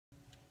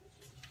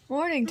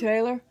Morning,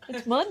 Taylor.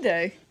 It's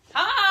Monday.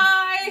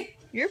 Hi!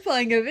 You're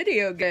playing a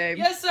video game.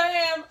 Yes, I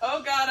am.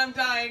 Oh god, I'm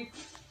dying.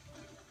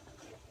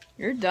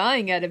 You're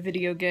dying at a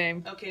video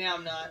game. Okay, now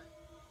I'm not.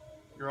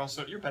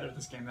 You're better at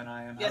this game than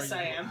I am. Yes,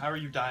 I am. How are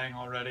you dying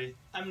already?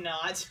 I'm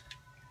not.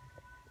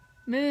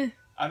 Meh.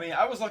 I mean,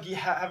 I was lucky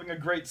having a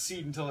great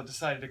seed until it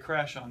decided to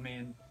crash on me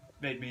and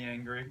made me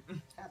angry.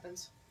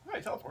 Happens.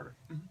 Alright, teleporter.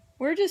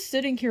 We're just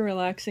sitting here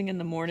relaxing in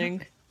the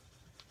morning.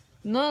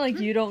 Not like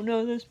you don't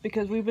know this,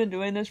 because we've been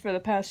doing this for the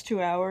past 2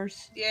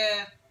 hours.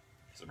 Yeah.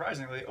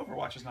 Surprisingly,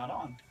 Overwatch is not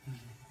on.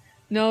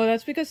 No,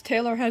 that's because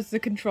Taylor has the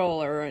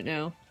controller right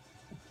now.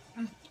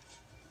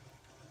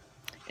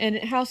 And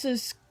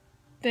House's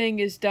thing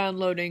is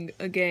downloading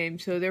a game,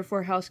 so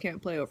therefore House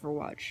can't play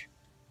Overwatch.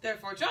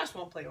 Therefore, Josh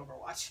won't play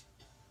Overwatch.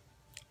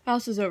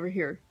 House is over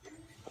here.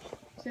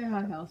 Say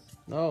hi, House.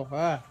 Oh,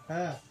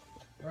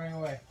 running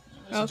away.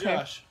 There's Okay.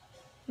 Josh.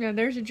 Yeah,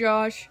 there's a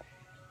Josh.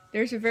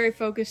 There's a very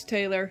focused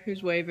Taylor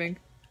who's waving.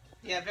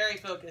 Yeah, very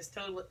focused.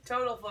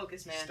 Total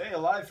focus, man. Stay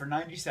alive for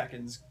 90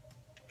 seconds.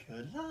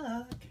 Good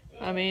luck.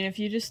 I mean, if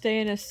you just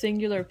stay in a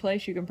singular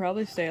place, you can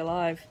probably stay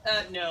alive.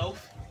 No.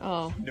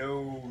 Oh.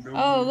 No.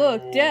 Oh,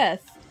 look,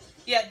 death.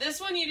 Yeah,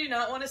 this one you do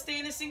not want to stay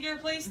in a singular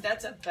place.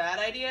 That's a bad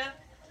idea.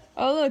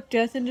 Oh, look,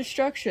 death and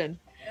destruction.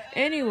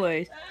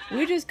 Anyways,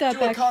 we just got Do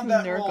back a from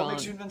combat roll,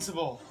 makes you Nurgon.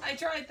 invincible. I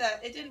tried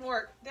that. It didn't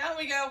work. Down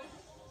we go.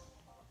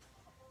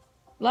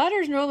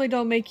 Ladders normally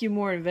don't make you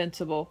more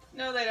invincible.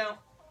 No, they don't.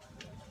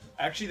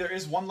 Actually, there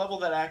is one level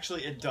that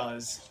actually it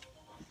does.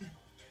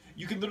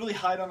 You can literally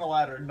hide on a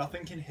ladder,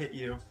 nothing can hit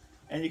you,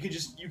 and you can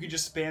just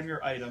spam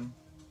your item.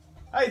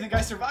 I think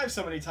I survived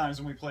so many times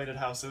when we played at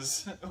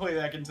houses way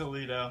back in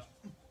Toledo.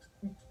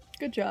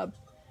 Good job.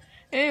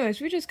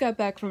 Anyways, we just got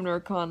back from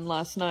NerdCon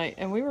last night,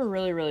 and we were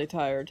really, really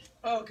tired.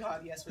 Oh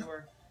god, yes we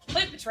were.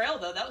 Played Betrayal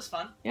though, that was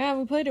fun. Yeah,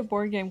 we played a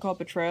board game called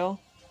Betrayal.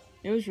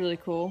 It was really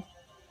cool.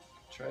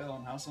 Trail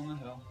and House on the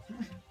Hill.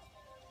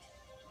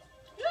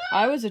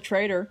 I was a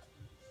traitor,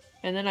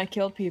 and then I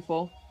killed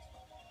people,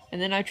 and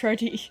then I tried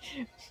to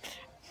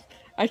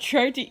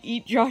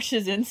eat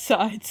Josh's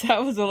insides.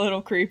 That was a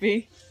little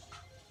creepy.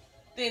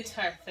 The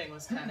entire thing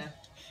was kind of...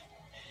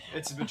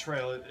 It's a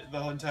betrayal. The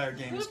whole entire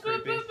game is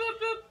creepy.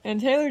 And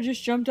Taylor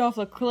just jumped off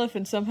a cliff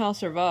and somehow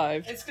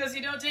survived. It's because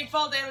you don't take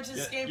fall damage in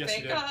this game, yes,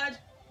 thank you do. god.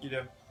 You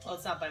do. Well,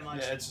 it's not by much.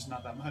 Yeah, it's just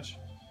not that much.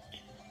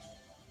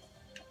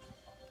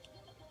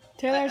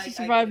 Taylor has I- to I-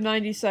 survive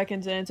 90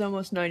 seconds, and it's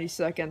almost 90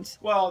 seconds.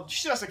 Well,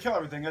 she has to kill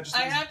everything. That just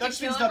I means, have to that just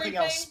kill means nothing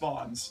else everything?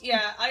 spawns.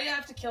 Yeah, I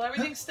have to kill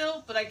everything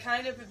still, but I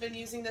kind of have been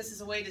using this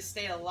as a way to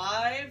stay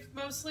alive,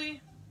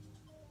 mostly.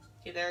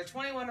 Okay, there are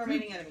 21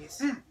 remaining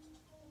enemies.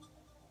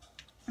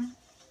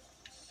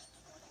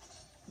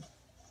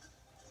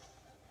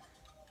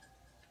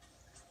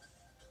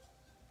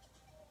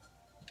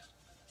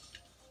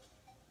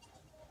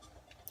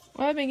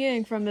 What I've been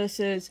getting from this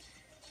is,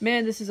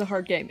 man, this is a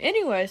hard game.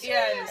 Anyways,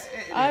 Yeah, it is.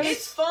 I was-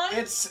 It's fun.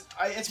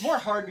 It's more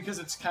hard because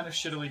it's kind of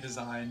shittily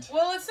designed.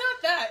 Well, it's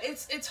not that.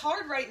 It's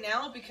hard right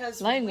now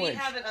because Language. we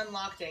haven't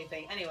unlocked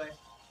anything. Anyway.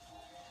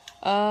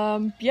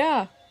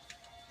 yeah.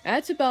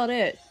 That's about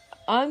it.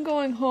 I'm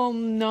going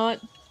home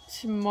not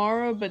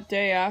tomorrow, but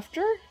day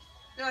after?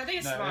 No, I think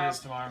it's No, tomorrow. it is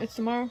tomorrow. It's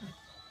tomorrow?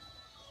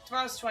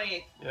 Tomorrow's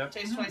 28th. Yep.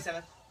 Today's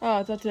 27th. Oh,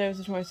 I thought today was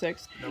the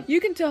 26th. Nope. You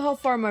can tell how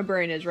far my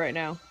brain is right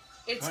now.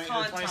 It's The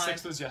con 26th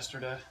time. was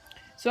yesterday.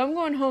 So I'm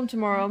going home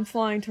tomorrow. I'm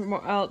flying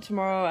out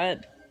tomorrow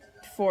at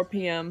 4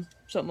 p.m.,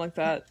 something like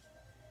that.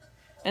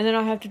 And then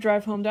I have to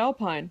drive home to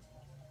Alpine.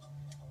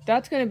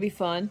 That's gonna be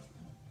fun.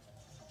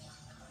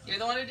 You're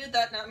the one who did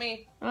that, not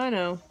me. I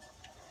know.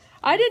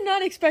 I did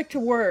not expect to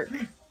work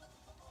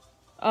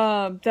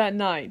that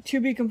night, to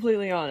be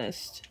completely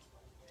honest.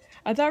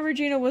 I thought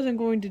Regina wasn't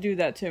going to do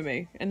that to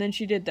me, and then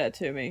she did that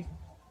to me.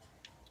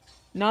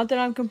 Not that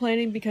I'm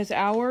complaining, because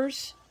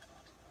hours,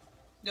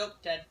 Nope,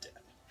 dead.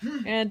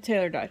 and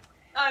Taylor died.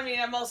 I mean,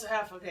 I'm also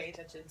half paying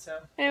attention, so.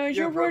 Anyways,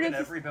 You're your word broken of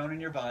every bone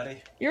in your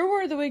body. your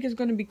word of the week is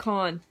going to be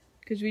con,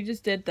 because we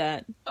just did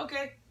that.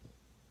 Okay.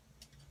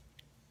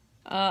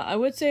 I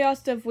would say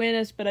hasta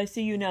buenas, but I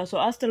see you now, so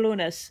hasta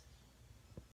lunes.